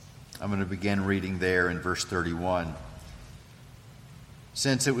I'm going to begin reading there in verse 31.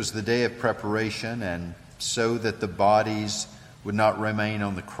 Since it was the day of preparation, and so that the bodies would not remain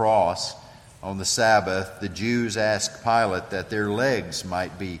on the cross on the Sabbath, the Jews asked Pilate that their legs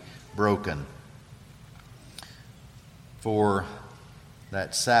might be broken. For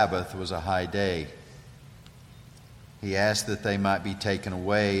that Sabbath was a high day. He asked that they might be taken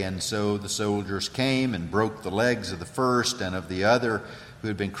away, and so the soldiers came and broke the legs of the first and of the other who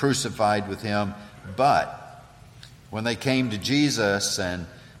had been crucified with him. But when they came to Jesus and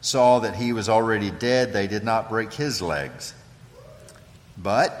saw that he was already dead, they did not break his legs.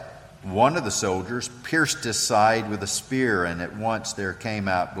 But one of the soldiers pierced his side with a spear, and at once there came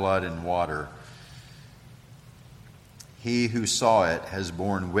out blood and water. He who saw it has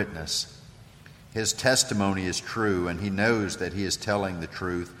borne witness. His testimony is true, and he knows that he is telling the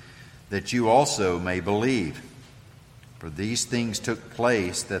truth, that you also may believe. For these things took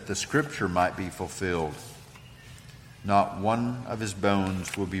place that the scripture might be fulfilled. Not one of his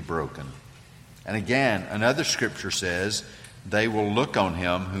bones will be broken. And again, another scripture says, they will look on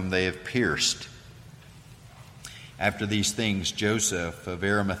him whom they have pierced. After these things, Joseph of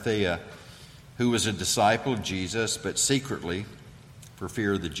Arimathea, who was a disciple of Jesus, but secretly, for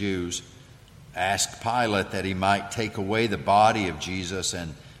fear of the Jews, asked Pilate that he might take away the body of Jesus,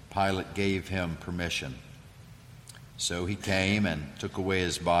 and Pilate gave him permission. So he came and took away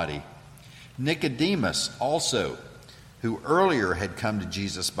his body. Nicodemus also, who earlier had come to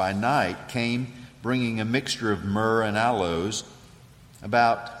Jesus by night, came bringing a mixture of myrrh and aloes,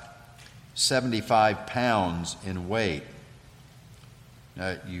 about 75 pounds in weight.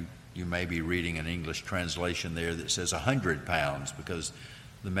 You may be reading an English translation there that says 100 pounds, because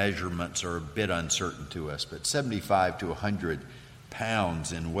the measurements are a bit uncertain to us, but 75 to 100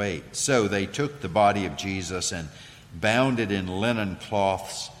 pounds in weight. So they took the body of Jesus and bound it in linen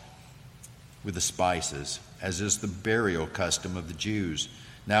cloths with the spices, as is the burial custom of the Jews.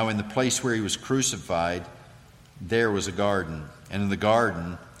 Now in the place where he was crucified, there was a garden, and in the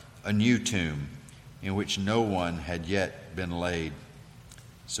garden a new tomb, in which no one had yet been laid.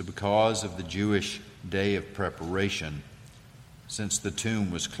 So because of the Jewish day of preparation, since the tomb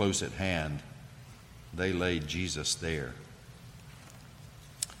was close at hand, they laid Jesus there.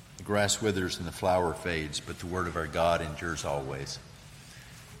 The grass withers and the flower fades, but the word of our God endures always.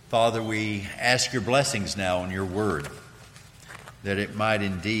 Father, we ask your blessings now on your word, that it might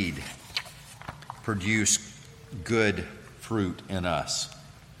indeed produce good fruit in us.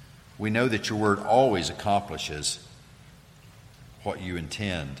 We know that your word always accomplishes what you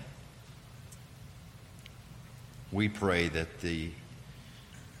intend. We pray that the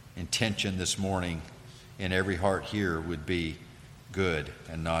intention this morning in every heart here would be good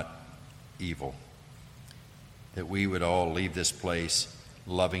and not evil. That we would all leave this place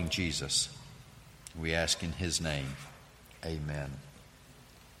loving Jesus. We ask in his name. Amen.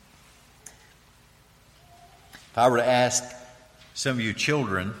 If I were to ask some of you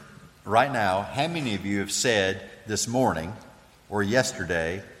children right now, how many of you have said this morning or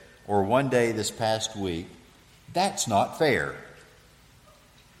yesterday or one day this past week, that's not fair?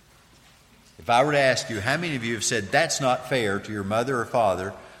 If I were to ask you, how many of you have said that's not fair to your mother or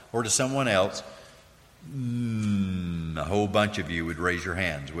father or to someone else, a whole bunch of you would raise your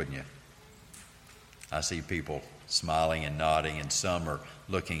hands, wouldn't you? I see people smiling and nodding, and some are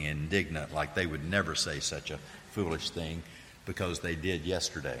looking indignant like they would never say such a foolish thing because they did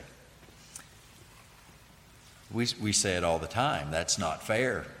yesterday. We say it all the time. That's not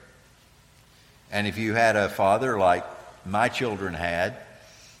fair. And if you had a father like my children had,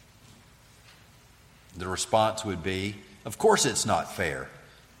 the response would be, of course it's not fair.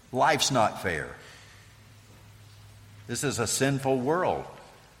 Life's not fair. This is a sinful world.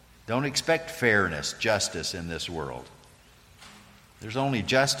 Don't expect fairness, justice in this world. There's only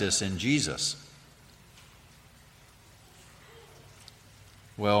justice in Jesus.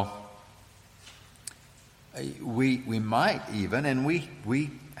 Well, we might even, and we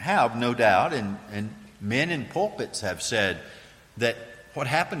have no doubt, and men in pulpits have said that what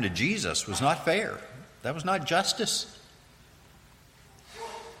happened to Jesus was not fair. That was not justice.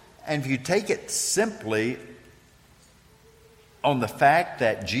 And if you take it simply on the fact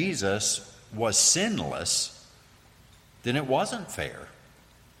that Jesus was sinless, then it wasn't fair.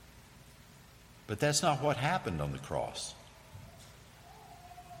 But that's not what happened on the cross.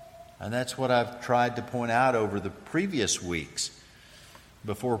 And that's what I've tried to point out over the previous weeks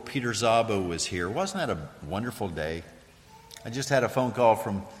before Peter Szabo was here. Wasn't that a wonderful day? I just had a phone call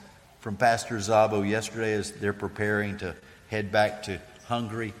from Pastor Szabo yesterday as they're preparing to head back to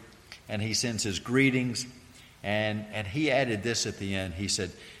Hungary. And he sends his greetings. And he added this at the end. He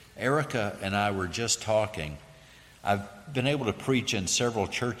said, Erica and I were just talking. I've been able to preach in several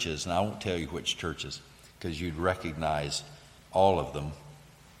churches, and I won't tell you which churches because you'd recognize all of them.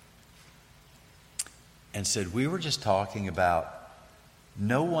 And said, we were just talking about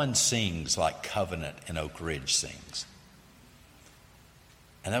no one sings like Covenant in Oak Ridge sings.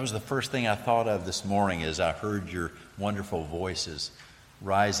 And that was the first thing I thought of this morning as I heard your wonderful voices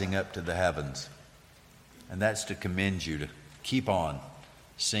rising up to the heavens. And that's to commend you to keep on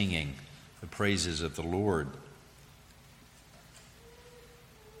singing the praises of the Lord.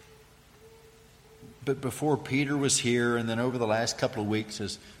 But before Peter was here, and then over the last couple of weeks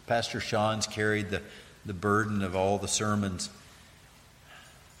as Pastor Sean's carried the burden of all the sermons,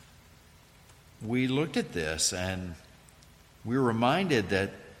 we looked at this and we were reminded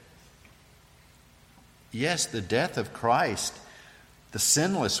that, yes, the death of Christ, the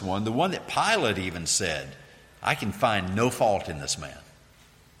sinless one, the one that Pilate even said, I can find no fault in this man.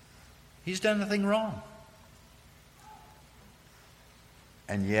 He's done nothing wrong.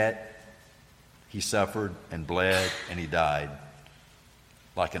 And yet, he suffered and bled and he died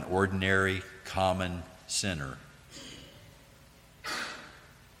like an ordinary, common sinner.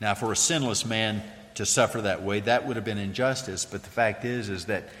 Now, for a sinless man to suffer that way, that would have been injustice. But the fact is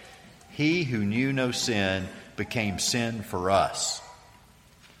that he who knew no sin became sin for us.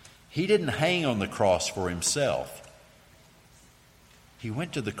 He didn't hang on the cross for himself. He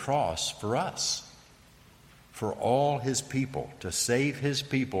went to the cross for us, for all his people, to save his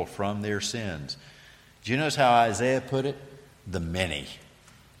people from their sins. Do you notice how Isaiah put it? The many.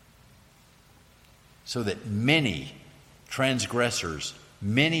 So that many transgressors,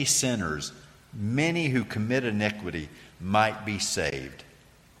 many sinners, many who commit iniquity might be saved.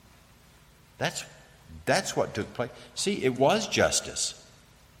 That's what took place. See, it was justice.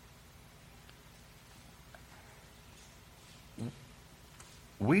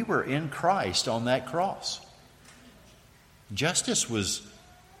 We were in Christ on that cross. Justice was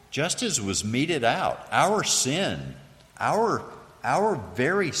meted out. Our sin, our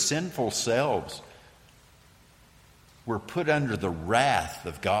very sinful selves were put under the wrath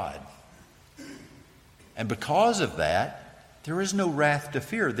of God. And because of that, there is no wrath to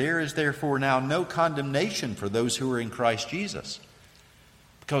fear. There is therefore now no condemnation for those who are in Christ Jesus.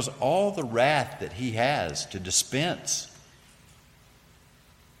 Because all the wrath that he has to dispense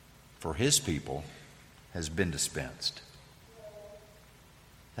for his people has been dispensed.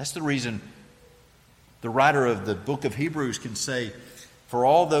 That's the reason the writer of the book of Hebrews can say, for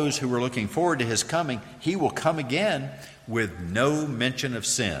all those who are looking forward to his coming, he will come again with no mention of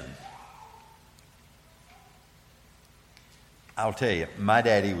sin. I'll tell you, my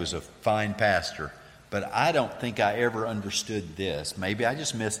daddy was a fine pastor, but I don't think I ever understood this. Maybe I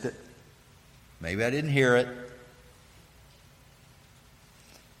just missed it. Maybe I didn't hear it.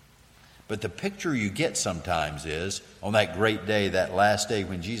 But the picture you get sometimes is, on that great day, that last day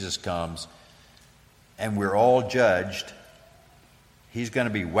when Jesus comes, and we're all judged, he's going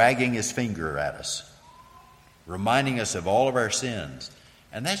to be wagging his finger at us, reminding us of all of our sins.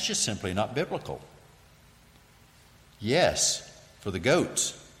 And that's just simply not biblical. Yes, for the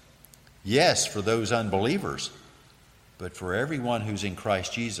goats. Yes, for those unbelievers. But for everyone who's in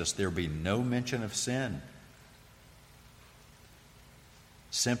Christ Jesus, there'll be no mention of sin.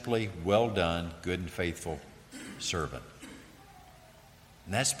 Simply, well done, good and faithful servant.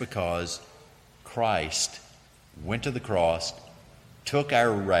 And that's because Christ went to the cross, took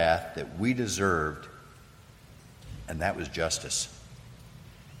our wrath that we deserved, and that was justice.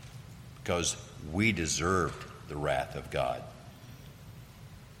 Because we deserved the wrath of God.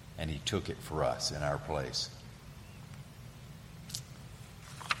 And he took it for us in our place.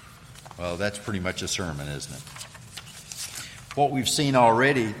 Well, that's pretty much a sermon, isn't it? What we've seen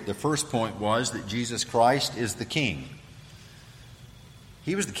already, the first point was that Jesus Christ is the King.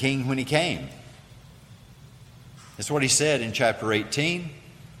 He was the King when he came. That's what he said in chapter 18.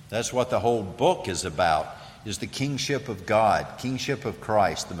 That's what the whole book is about, is the kingship of God, kingship of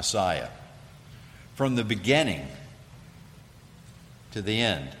Christ, the Messiah. From the beginning to the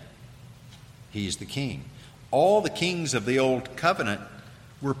end, he's the King. All the kings of the Old Covenant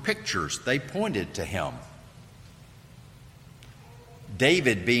were pictures. They pointed to him.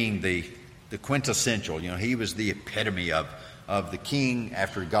 David being the quintessential, he was the epitome of the king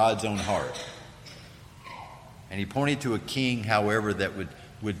after God's own heart. And he pointed to a king, however, that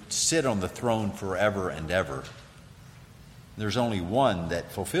would sit on the throne forever and ever. There's only one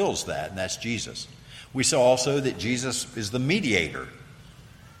that fulfills that, and that's Jesus. We saw also that Jesus is the mediator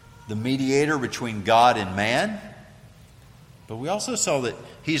between God and man. But we also saw that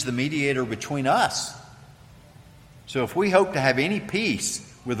he's the mediator between us. So if we hope to have any peace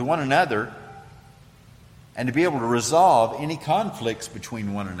with one another and to be able to resolve any conflicts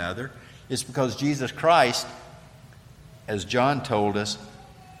between one another is because Jesus Christ, as John told us,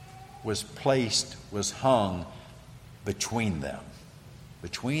 was hung between them,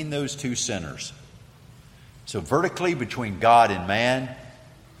 between those two sinners. So vertically between God and man,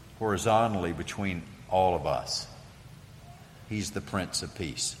 horizontally between all of us. He's the Prince of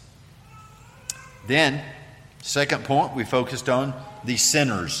Peace. Then, second point, we focused on the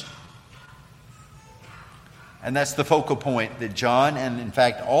sinners. And that's the focal point that John and, in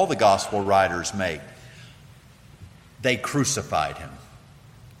fact, all the gospel writers make. They crucified him.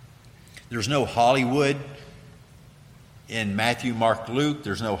 There's no Hollywood in Matthew, Mark, Luke.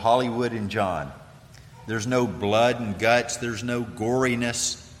 There's no Hollywood in John. There's no blood and guts. There's no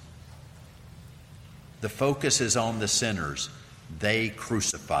goriness. The focus is on the sinners. They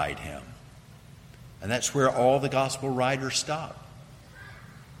crucified him. And that's where all the gospel writers stop.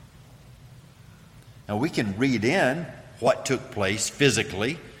 Now we can read in what took place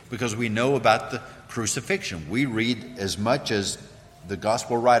physically because we know about the crucifixion. We read as much as the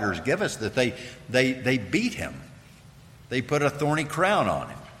gospel writers give us that they beat him. They put a thorny crown on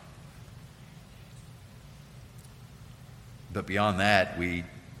him. But beyond that, we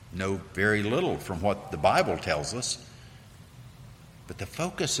know very little from what the Bible tells us. But the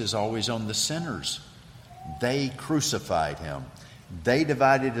focus is always on the sinners. They crucified him. They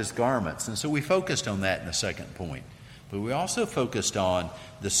divided his garments. And so we focused on that in the second point. But we also focused on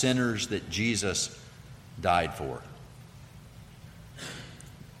the sinners that Jesus died for.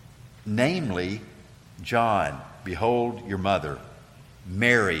 Namely, John, behold your mother.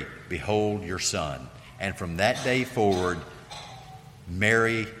 Mary, behold your son. And from that day forward,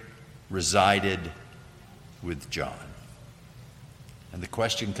 Mary resided with John. And the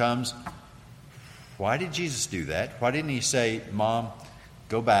question comes, why did Jesus do that? Why didn't he say, Mom,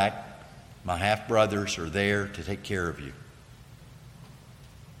 go back. My half-brothers are there to take care of you?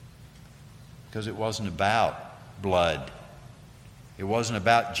 Because it wasn't about blood. It wasn't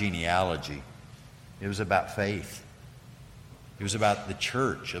about genealogy. It was about faith. It was about the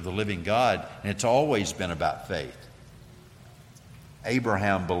church of the living God, and it's always been about faith.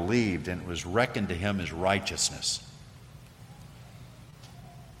 Abraham believed, and it was reckoned to him as righteousness.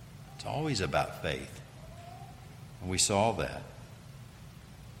 It's always about faith. And we saw that.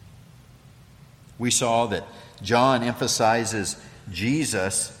 We saw that John emphasizes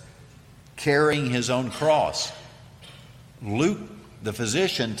Jesus carrying his own cross. Luke, the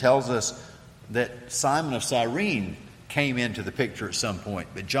physician, tells us that Simon of Cyrene came into the picture at some point.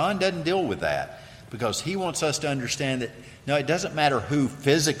 But John doesn't deal with that because he wants us to understand that, no, it doesn't matter who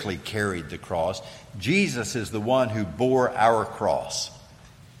physically carried the cross. Jesus is the one who bore our cross.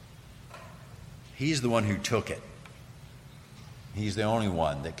 He's the one who took it. He's the only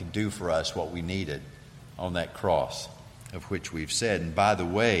one that could do for us what we needed on that cross, of which we've said. And by the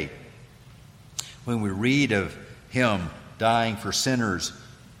way, when we read of him dying for sinners,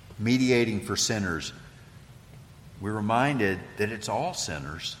 mediating for sinners, we're reminded that it's all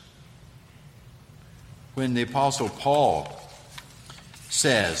sinners. When the Apostle Paul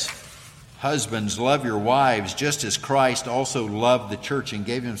says, husbands, love your wives just as Christ also loved the church and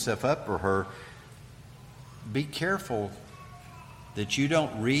gave himself up for her, be careful that you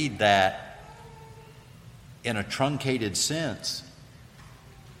don't read that in a truncated sense.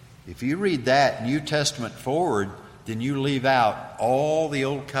 If you read that New Testament forward, then you leave out all the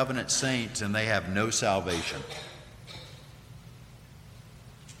Old Covenant saints and they have no salvation.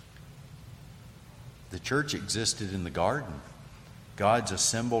 The church existed in the garden. God's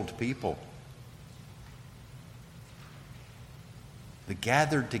assembled people. The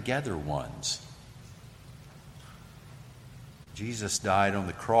gathered together ones. Jesus died on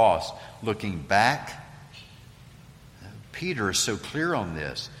the cross. Looking back, Peter is so clear on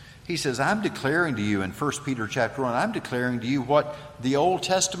this. He says, I'm declaring to you in 1 Peter chapter 1, I'm declaring to you what the Old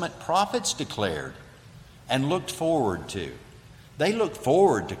Testament prophets declared and looked forward to. They looked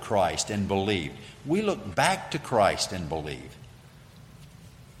forward to Christ and believed. We look back to Christ and believe.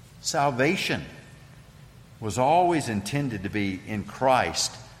 Salvation was always intended to be in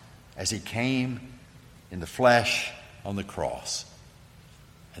Christ as he came in the flesh on the cross,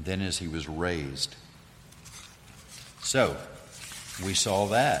 and then as he was raised. So, we saw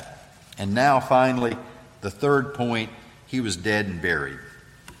that. And now, finally, the third point, he was dead and buried.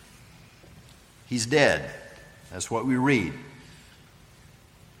 He's dead. That's what we read.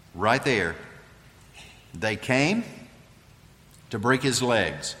 Right there. They came to break his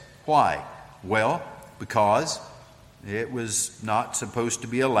legs. Why? Well, because it was not supposed to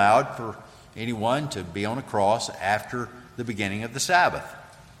be allowed for anyone to be on a cross after the beginning of the Sabbath.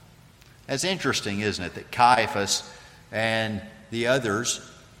 That's interesting, isn't it, that Caiaphas and the others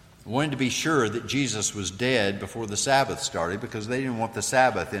wanted to be sure that Jesus was dead before the Sabbath started because they didn't want the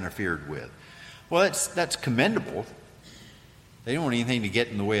Sabbath interfered with. Well, that's commendable. They didn't want anything to get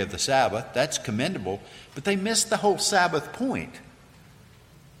in the way of the Sabbath. That's commendable. But they missed the whole Sabbath point.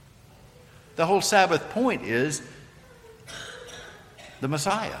 The whole Sabbath point is the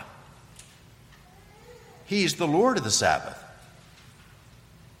Messiah. He's the Lord of the Sabbath.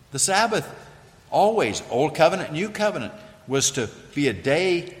 The Sabbath, always, Old Covenant, New Covenant, was to be a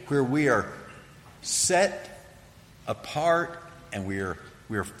day where we are set apart and we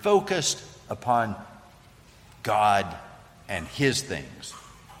are focused upon God and His things.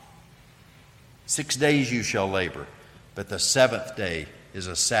 6 days you shall labor, but the seventh day is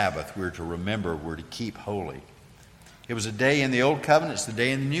a Sabbath we're to remember, we're to keep holy. It was a day in the Old Covenant, it's the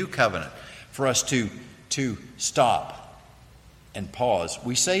day in the New Covenant for us to stop and pause.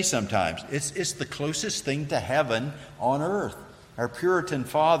 We say sometimes, it's the closest thing to heaven on earth. Our Puritan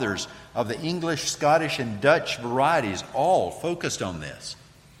fathers of the English, Scottish, and Dutch varieties all focused on this.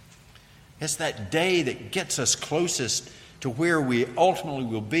 It's that day that gets us closest to where we ultimately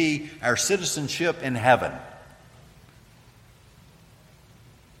will be, our citizenship in heaven.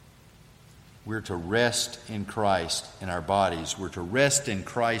 We're to rest in Christ in our bodies. We're to rest in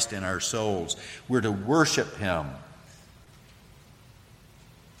Christ in our souls. We're to worship Him.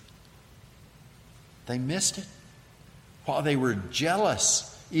 They missed it. While they were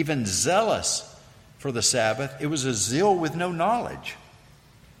jealous, even zealous for the Sabbath, it was a zeal with no knowledge.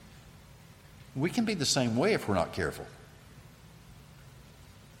 We can be the same way if we're not careful.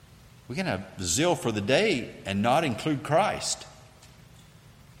 We can have zeal for the day and not include Christ.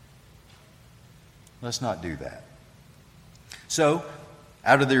 Let's not do that. So,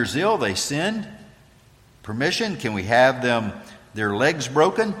 out of their zeal, they sinned. Permission, can we have their legs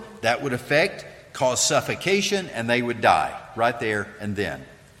broken? That would cause suffocation, and they would die right there and then.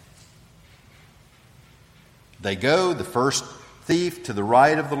 They go, the first thief, to the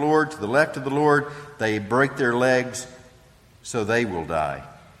right of the Lord, to the left of the Lord. They break their legs, so they will die.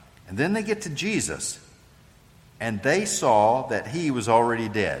 And then they get to Jesus, and they saw that He was already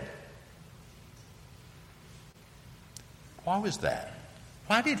dead. Why was that?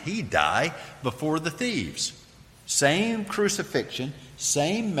 Why did He die before the thieves? Same crucifixion,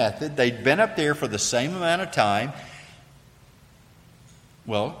 same method. They'd been up there for the same amount of time.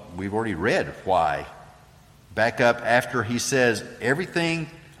 Well, we've already read why. Back up after He says, everything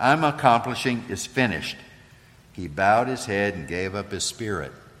I'm accomplishing is finished. He bowed His head and gave up His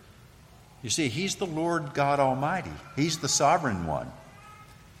spirit. You see, He's the Lord God Almighty. He's the sovereign one.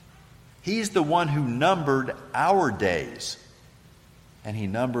 He's the one who numbered our days, and He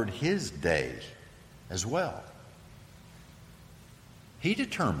numbered His day as well. He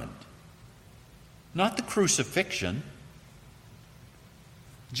determined, not the crucifixion.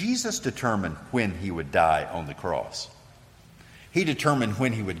 Jesus determined when He would die on the cross. He determined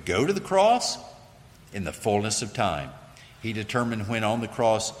when He would go to the cross in the fullness of time. He determined when on the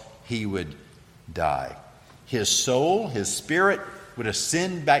cross He would die. His soul, His spirit, would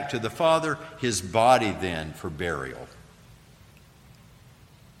ascend back to the Father, His body then for burial.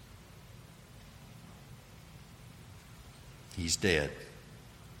 He's dead.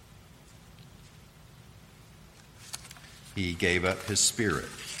 He gave up His spirit.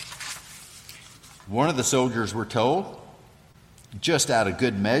 One of the soldiers, we're told, just out of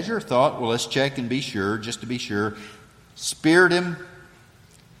good measure, thought, well, let's check and be sure, just to be sure, speared Him,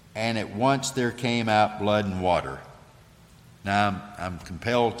 and at once there came out blood and water. Now, I'm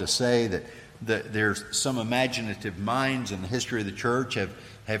compelled to say that there's some imaginative minds in the history of the church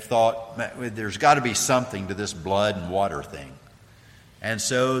have thought, there's got to be something to this blood and water thing. And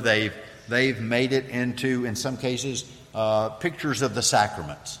so they've made it into, in some cases, pictures of the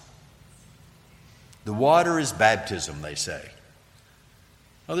sacraments. The water is baptism, they say.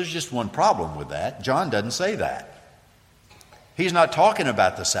 Well, there's just one problem with that. John doesn't say that. He's not talking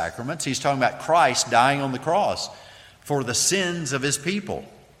about the sacraments. He's talking about Christ dying on the cross for the sins of His people.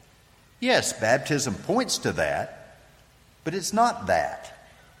 Yes, baptism points to that, but it's not that.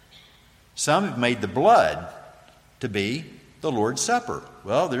 Some have made the blood to be the Lord's Supper.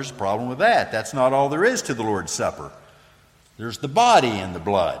 Well, there's a problem with that. That's not all there is to the Lord's Supper. There's the body and the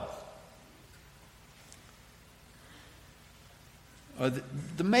blood.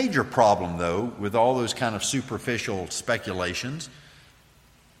 The major problem, though, with all those kind of superficial speculations,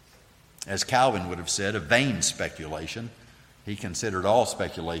 as Calvin would have said, a vain speculation. He considered all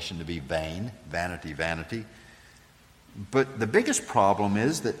speculation to be vain, vanity, vanity. But the biggest problem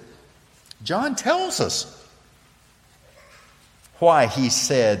is that John tells us why he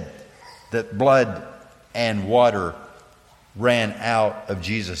said that blood and water ran out of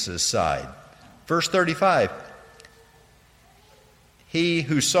Jesus' side. Verse 35, he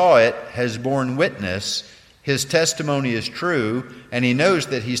who saw it has borne witness. His testimony is true, and he knows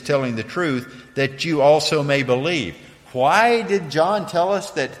that he's telling the truth, that you also may believe. Why did John tell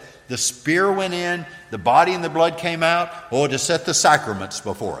us that the spear went in, the body and the blood came out? Oh, to set the sacraments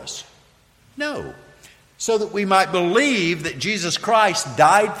before us. No. So that we might believe that Jesus Christ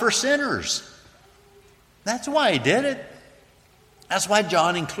died for sinners. That's why he did it. That's why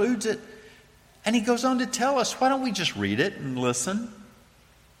John includes it. And he goes on to tell us, why don't we just read it and listen?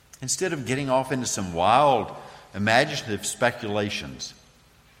 Instead of getting off into some wild, imaginative speculations.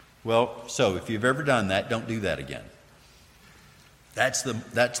 Well, so if you've ever done that, don't do that again. That's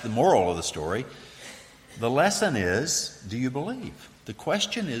the moral of the story. The lesson is, do you believe? The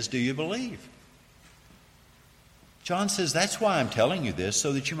question is, do you believe? John says, that's why I'm telling you this,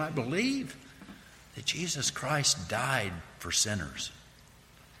 so that you might believe that Jesus Christ died for sinners.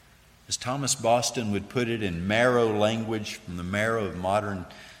 As Thomas Boston would put it in marrow language, from the marrow of modern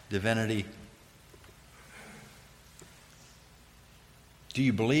divinity, do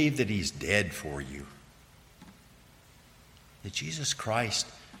you believe that he's dead for you? That Jesus Christ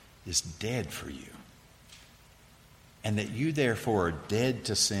is dead for you. And that you therefore are dead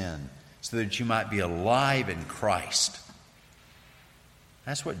to sin, so that you might be alive in Christ.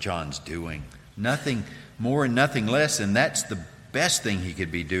 That's what John's doing. Nothing more and nothing less, and that's the best thing he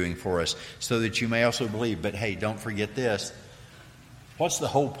could be doing for us, so that you may also believe. But hey, don't forget this. What's the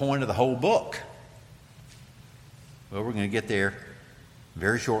whole point of the whole book? Well, we're going to get there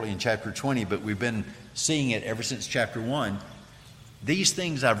very shortly in chapter 20, but we've been seeing it ever since chapter 1. These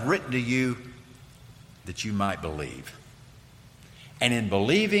things I've written to you that you might believe. And in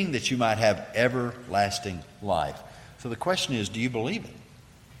believing that you might have everlasting life. So the question is, do you believe it?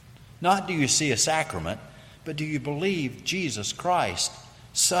 Not do you see a sacrament, but do you believe Jesus Christ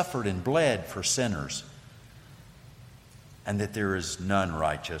suffered and bled for sinners? And that there is none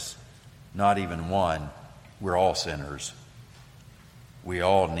righteous, not even one. We're all sinners. We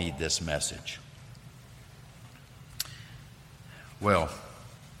all need this message. Well,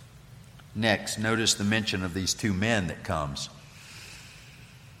 next, notice the mention of these two men that comes.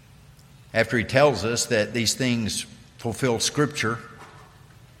 After he tells us that these things fulfill Scripture,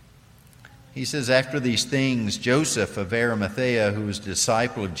 he says, after these things, Joseph of Arimathea, who was a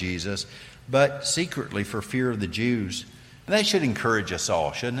disciple of Jesus, but secretly for fear of the Jews. And that should encourage us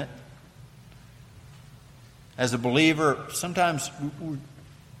all, shouldn't it? As a believer, sometimes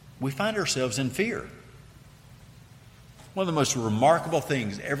we find ourselves in fear. One of the most remarkable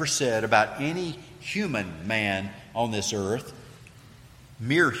things ever said about any human man on this earth,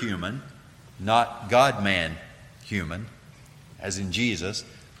 mere human, not God-man human, as in Jesus,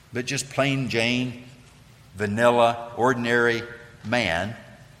 but just plain Jane, vanilla, ordinary man,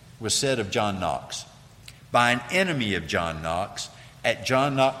 was said of John Knox by an enemy of John Knox at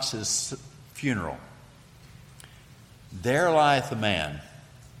John Knox's funeral. There lieth a man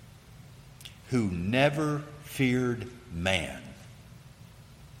who never feared man.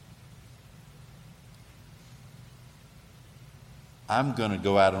 I'm going to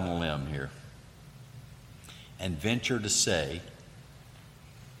go out on a limb here and venture to say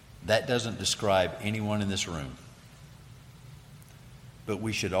that doesn't describe anyone in this room. But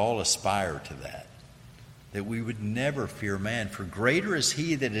we should all aspire to that we would never fear man. For greater is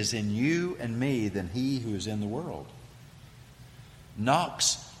he that is in you and me than he who is in the world.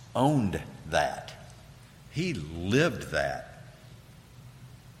 Knox owned that. He lived that.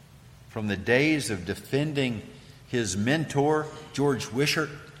 From the days of defending his mentor, George Wishart,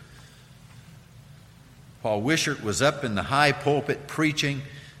 while Wishart was up in the high pulpit preaching,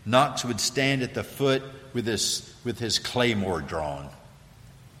 Knox would stand at the foot with his claymore drawn.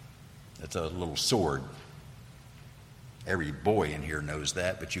 That's a little sword. Every boy in here knows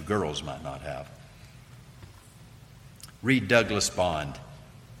that, but you girls might not have. Read Douglas Bond.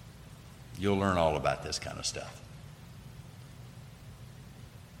 You'll learn all about this kind of stuff.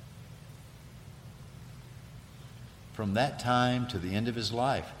 From that time to the end of his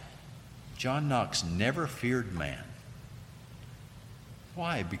life, John Knox never feared man.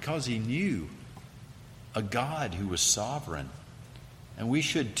 Why? Because he knew a God who was sovereign. And we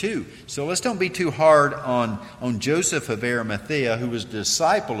should too. So let's don't be too hard on Joseph of Arimathea, who was a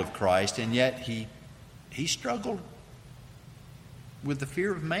disciple of Christ, and yet he struggled with the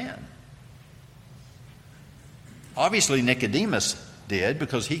fear of man. Obviously Nicodemus did,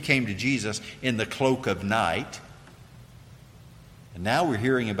 because he came to Jesus in the cloak of night. And now we're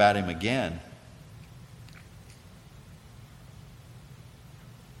hearing about him again.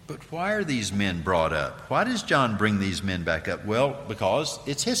 But why are these men brought up? Why does John bring these men back up? Well, because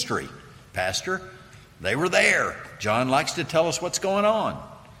it's history, Pastor. They were there. John likes to tell us what's going on.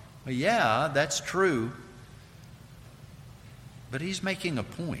 Well, yeah, that's true. But he's making a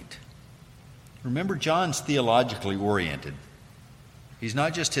point. Remember, John's theologically oriented. He's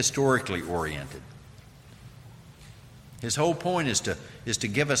not just historically oriented. His whole point is to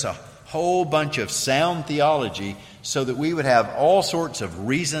give us a whole bunch of sound theology so that we would have all sorts of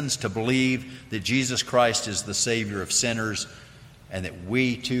reasons to believe that Jesus Christ is the Savior of sinners and that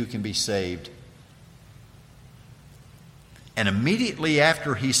we too can be saved. And immediately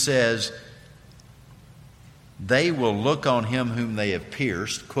after he says, they will look on him whom they have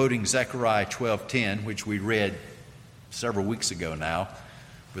pierced, quoting Zechariah 12:10, which we read several weeks ago now,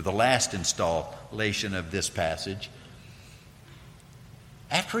 with the last installation of this passage.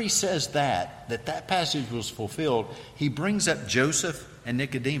 After he says that passage was fulfilled, he brings up Joseph and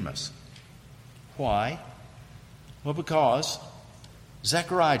Nicodemus. Why? Well, because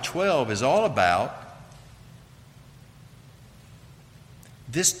Zechariah 12 is all about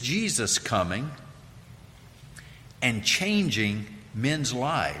this Jesus coming and changing men's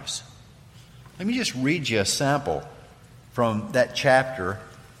lives. Let me just read you a sample from that chapter.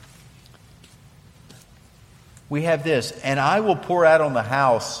 We have this, and I will pour out on the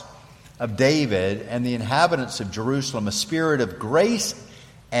house of David and the inhabitants of Jerusalem a spirit of grace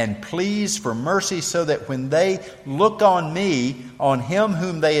and pleas for mercy, so that when they look on me, on him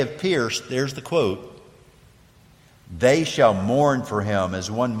whom they have pierced, there's the quote, they shall mourn for him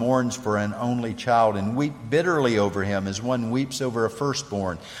as one mourns for an only child, and weep bitterly over him as one weeps over a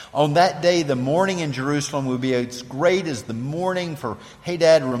firstborn. On that day, the mourning in Jerusalem will be as great as the mourning for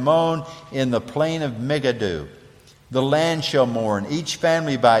Hadad Ramon in the plain of Megiddo. The land shall mourn, each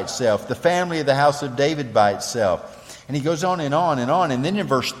family by itself, the family of the house of David by itself. And he goes on and on and on. And then in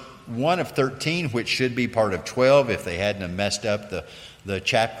verse 1 of 13, which should be part of 12 if they hadn't messed up the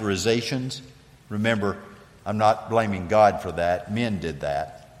chapterizations. Remember, I'm not blaming God for that. Men did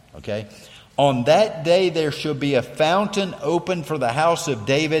that. Okay? On that day there shall be a fountain opened for the house of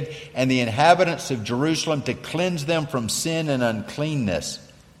David and the inhabitants of Jerusalem to cleanse them from sin and uncleanness.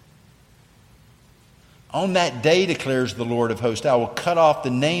 On that day, declares the Lord of hosts, I will cut off the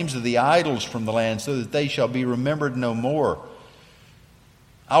names of the idols from the land so that they shall be remembered no more.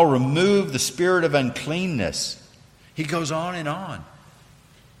 I'll remove the spirit of uncleanness. He goes on and on.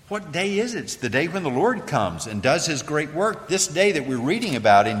 What day is it? It's the day when the Lord comes and does his great work. This day that we're reading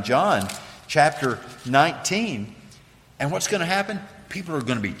about in John chapter 19. And what's going to happen? People are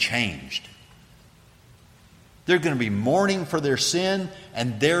going to be changed. They're going to be mourning for their sin,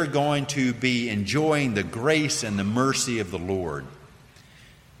 and they're going to be enjoying the grace and the mercy of the Lord.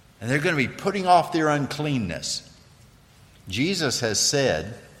 And they're going to be putting off their uncleanness. Jesus has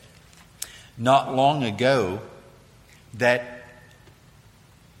said not long ago that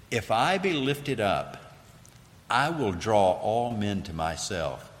if I be lifted up, I will draw all men to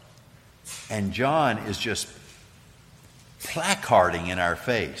myself. And John is just placarding in our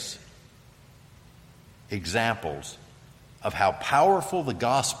face examples of how powerful the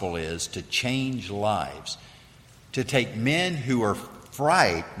gospel is to change lives, to take men who are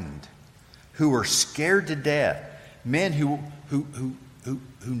frightened, who are scared to death, men who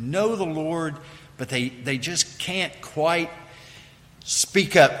know the Lord, but they just can't quite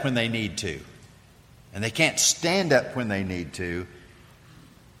speak up when they need to, and they can't stand up when they need to,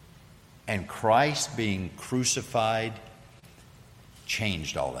 and Christ being crucified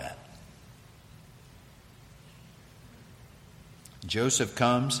changed all that. Joseph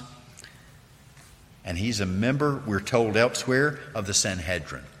comes, and he's a member, we're told elsewhere, of the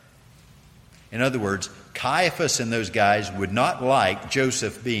Sanhedrin. In other words, Caiaphas and those guys would not like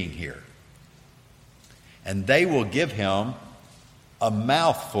Joseph being here. And they will give him a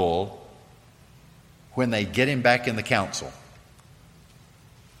mouthful when they get him back in the council.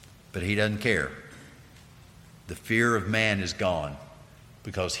 But he doesn't care. The fear of man is gone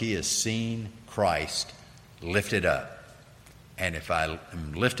because he has seen Christ lifted up. And if I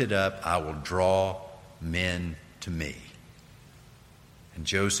am lifted up, I will draw men to me. And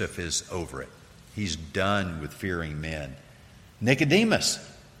Joseph is over it. He's done with fearing men. Nicodemus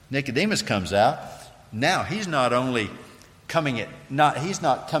comes out. Now he's not coming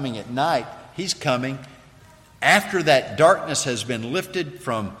at night. He's coming after that darkness has been lifted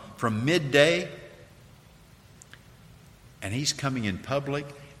from midday. And he's coming in public,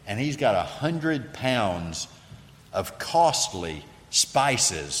 and he's got 100 pounds of costly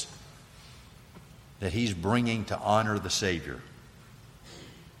spices that he's bringing to honor the Savior.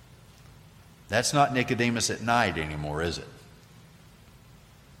 That's not Nicodemus at night anymore, is it?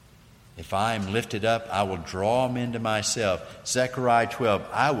 If I am lifted up, I will draw them into myself. Zechariah 12,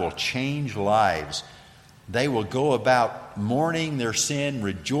 I will change lives. They will go about mourning their sin,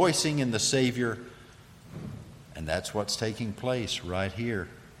 rejoicing in the Savior. And that's what's taking place right here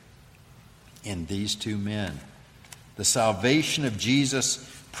in these two men. The salvation of Jesus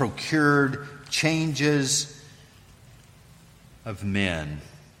procured changes of men.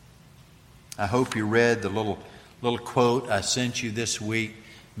 I hope you read the little quote I sent you this week,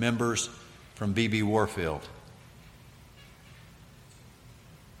 members, from B.B. Warfield.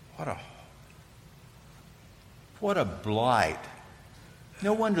 What a blight.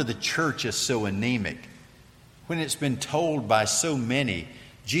 No wonder the church is so anemic when it's been told by so many,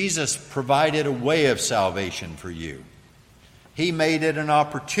 Jesus provided a way of salvation for you. He made it an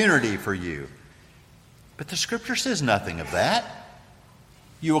opportunity for you. But the Scripture says nothing of that.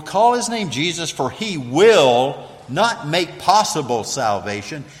 You will call his name Jesus, for he will not make possible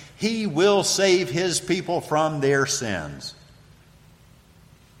salvation. He will save his people from their sins.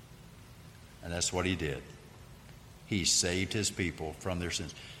 And that's what he did. He saved his people from their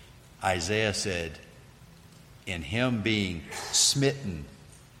sins. Isaiah said, in him being smitten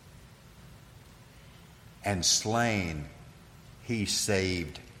and slain, he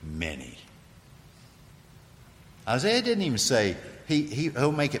saved many. Isaiah didn't even say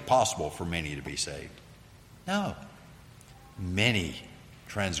he'll make it possible for many to be saved. No. Many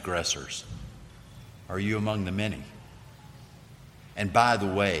transgressors. Are you among the many? And by the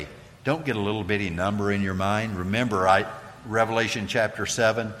way, don't get a little bitty number in your mind. Remember, Revelation chapter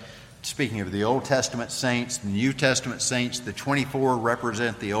 7, speaking of the Old Testament saints, the New Testament saints, the 24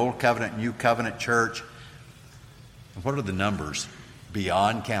 represent the Old Covenant, New Covenant church. And what are the numbers?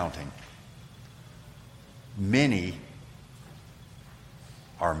 Beyond counting. Many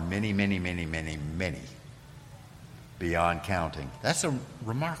are many, many, many, many, many. Beyond counting. That's a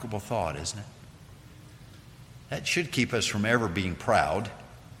remarkable thought, isn't it? That should keep us from ever being proud.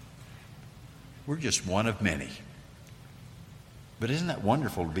 We're just one of many. But isn't that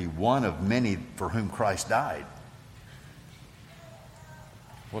wonderful to be one of many for whom Christ died?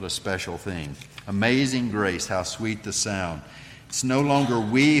 What a special thing. Amazing grace, how sweet the sound. It's no longer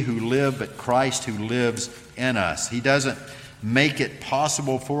we who live, but Christ who lives in us. He doesn't make it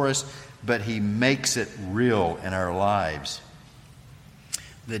possible for us, but he makes it real in our lives.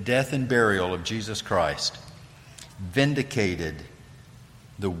 The death and burial of Jesus Christ vindicated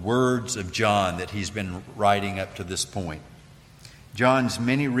the words of John that he's been writing up to this point. John's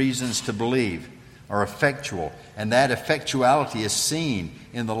many reasons to believe are effectual, and that effectuality is seen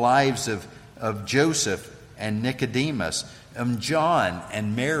in the lives of Joseph and Nicodemus, John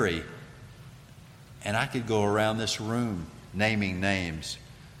and Mary. And I could go around this room naming names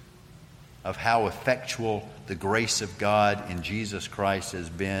of how effectual the grace of God in Jesus Christ has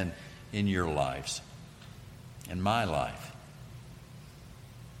been in your lives, in my life.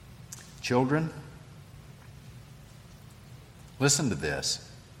 Children, listen to this.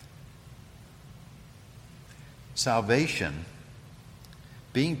 Salvation,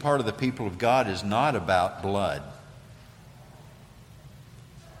 being part of the people of God, is not about blood.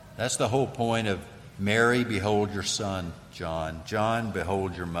 That's the whole point of Mary, behold your son, John. John,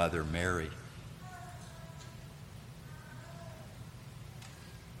 behold your mother, Mary.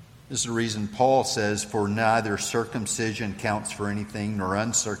 This is the reason Paul says, for neither circumcision counts for anything, nor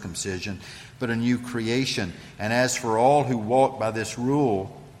uncircumcision, but a new creation. And as for all who walk by this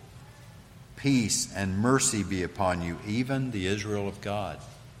rule, peace and mercy be upon you, even the Israel of God.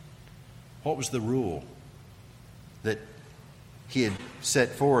 What was the rule that he had set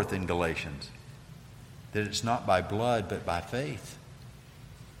forth in Galatians? That it's not by blood, but by faith.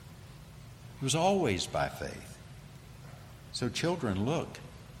 It was always by faith. So children, look.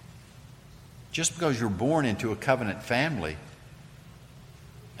 Just because you're born into a covenant family,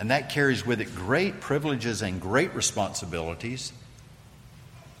 and that carries with it great privileges and great responsibilities,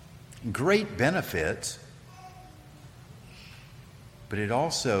 great benefits, but it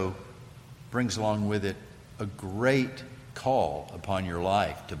also brings along with it a great call upon your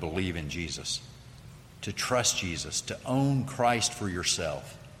life to believe in Jesus, to trust Jesus, to own Christ for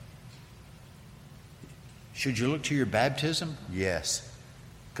yourself. Should you look to your baptism? Yes.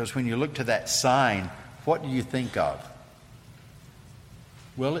 Because when you look to that sign, what do you think of?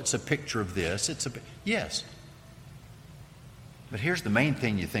 Well, it's a picture of this. Yes. But here's the main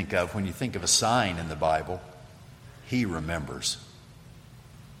thing you think of when you think of a sign in the Bible. He remembers.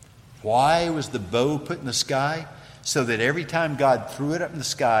 Why was the bow put in the sky? So that every time God threw it up in the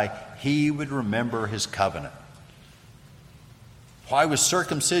sky, he would remember his covenant. Why was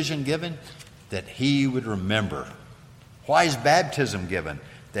circumcision given? That he would remember. Why is baptism given?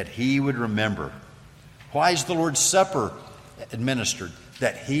 that he would remember. Why is the Lord's Supper administered?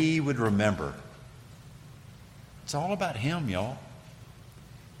 That he would remember. It's all about him, y'all.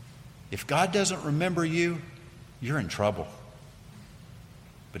 If God doesn't remember you, you're in trouble.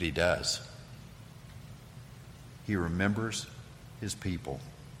 But he does. He remembers his people.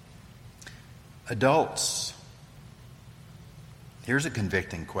 Adults, here's a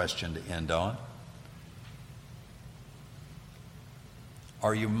convicting question to end on.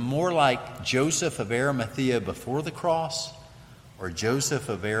 Are you more like Joseph of Arimathea before the cross or Joseph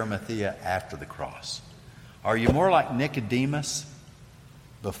of Arimathea after the cross? Are you more like Nicodemus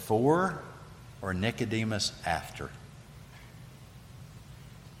before or Nicodemus after?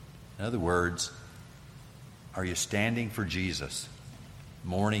 In other words, are you standing for Jesus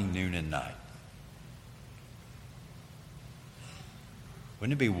morning, noon, and night?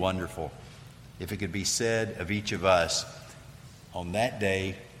 Wouldn't it be wonderful if it could be said of each of us on that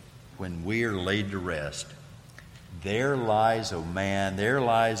day when we are laid to rest, there lies a man, there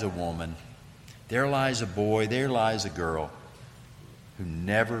lies a woman, there lies a boy, there lies a girl who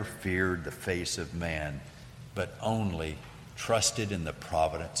never feared the face of man, but only trusted in the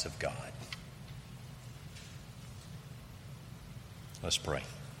providence of God. Let's pray.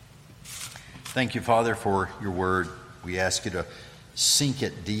 Thank you, Father, for your word. We ask you to sink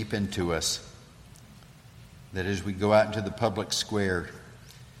it deep into us, that as we go out into the public square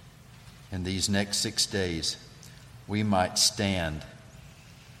in these next 6 days, we might stand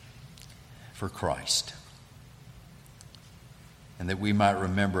for Christ. And that we might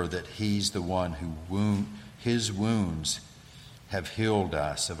remember that he's the one who his wounds have healed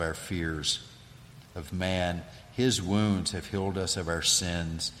us of our fears of man. His wounds have healed us of our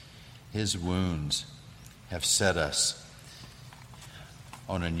sins. His wounds have set us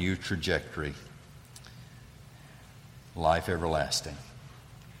on a new trajectory. Life everlasting.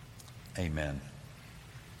 Amen.